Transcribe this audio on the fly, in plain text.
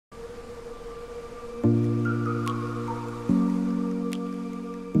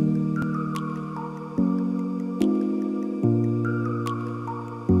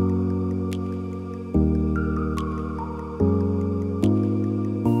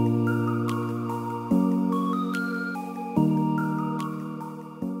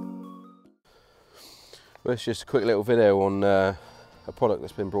But it's just a quick little video on a product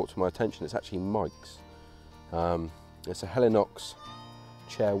that's been brought to my attention. It's actually Mike's. It's a Helinox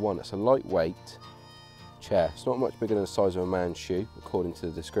Chair One. It's a lightweight chair. It's not much bigger than the size of a man's shoe, according to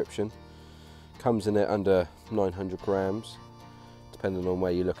the description. Comes in at under 900 grams, depending on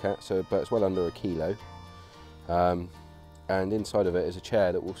where you look at. But it's well under a kilo. And inside of it is a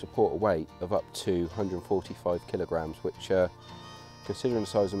chair that will support a weight of up to 145 kilograms, which, considering the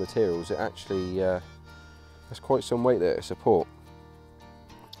size of the materials, it actually that's quite some weight there to support.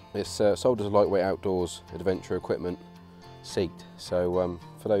 It's sold as a lightweight outdoors adventure equipment seat. So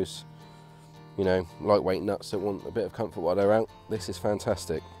for those, you know, lightweight nuts that want a bit of comfort while they're out, this is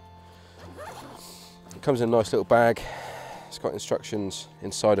fantastic. It comes in a nice little bag. It's got instructions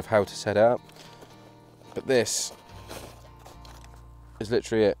inside of how to set it up. But this is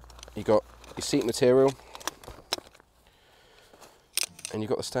literally it. You got your seat material and you've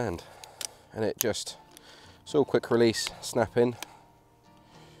got the stand, and it's all quick release, snap in.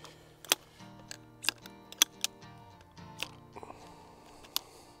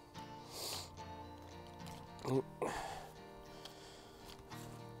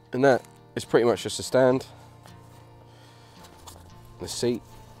 And that is pretty much just a stand. The seat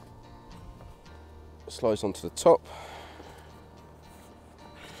slides onto the top.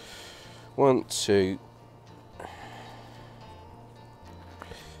 1, 2,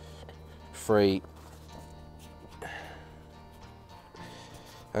 3,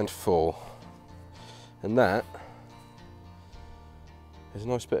 and 4, and that is a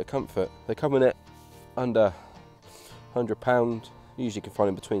nice bit of comfort. They come in at under £100. Usually you can find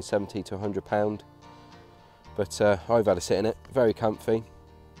them between £70 to £100, but I've had a sit in it. Very comfy,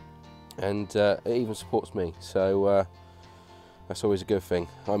 and it even supports me, so that's always a good thing.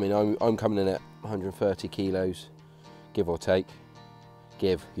 I mean, I'm coming in at 130 kilos, give or take,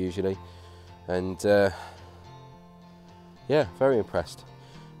 usually, and yeah, very impressed.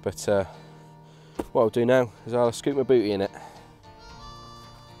 But what I'll do now is I'll scoop my booty in it.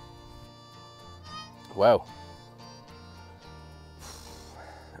 Well,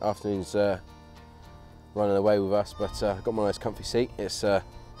 afternoon's running away with us, but I've got my nice comfy seat. It's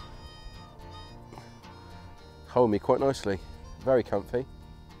holding me quite nicely, very comfy,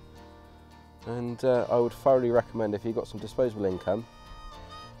 and I would thoroughly recommend, if you've got some disposable income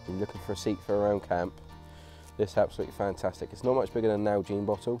and you're looking for a seat for around camp, this is absolutely fantastic. It's not much bigger than an Nalgene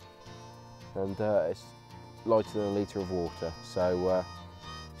bottle, and it's lighter than a litre of water, so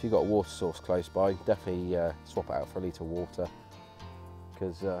if you've got a water source close by, definitely swap it out for a litre of water,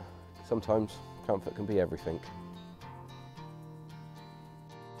 because sometimes comfort can be everything.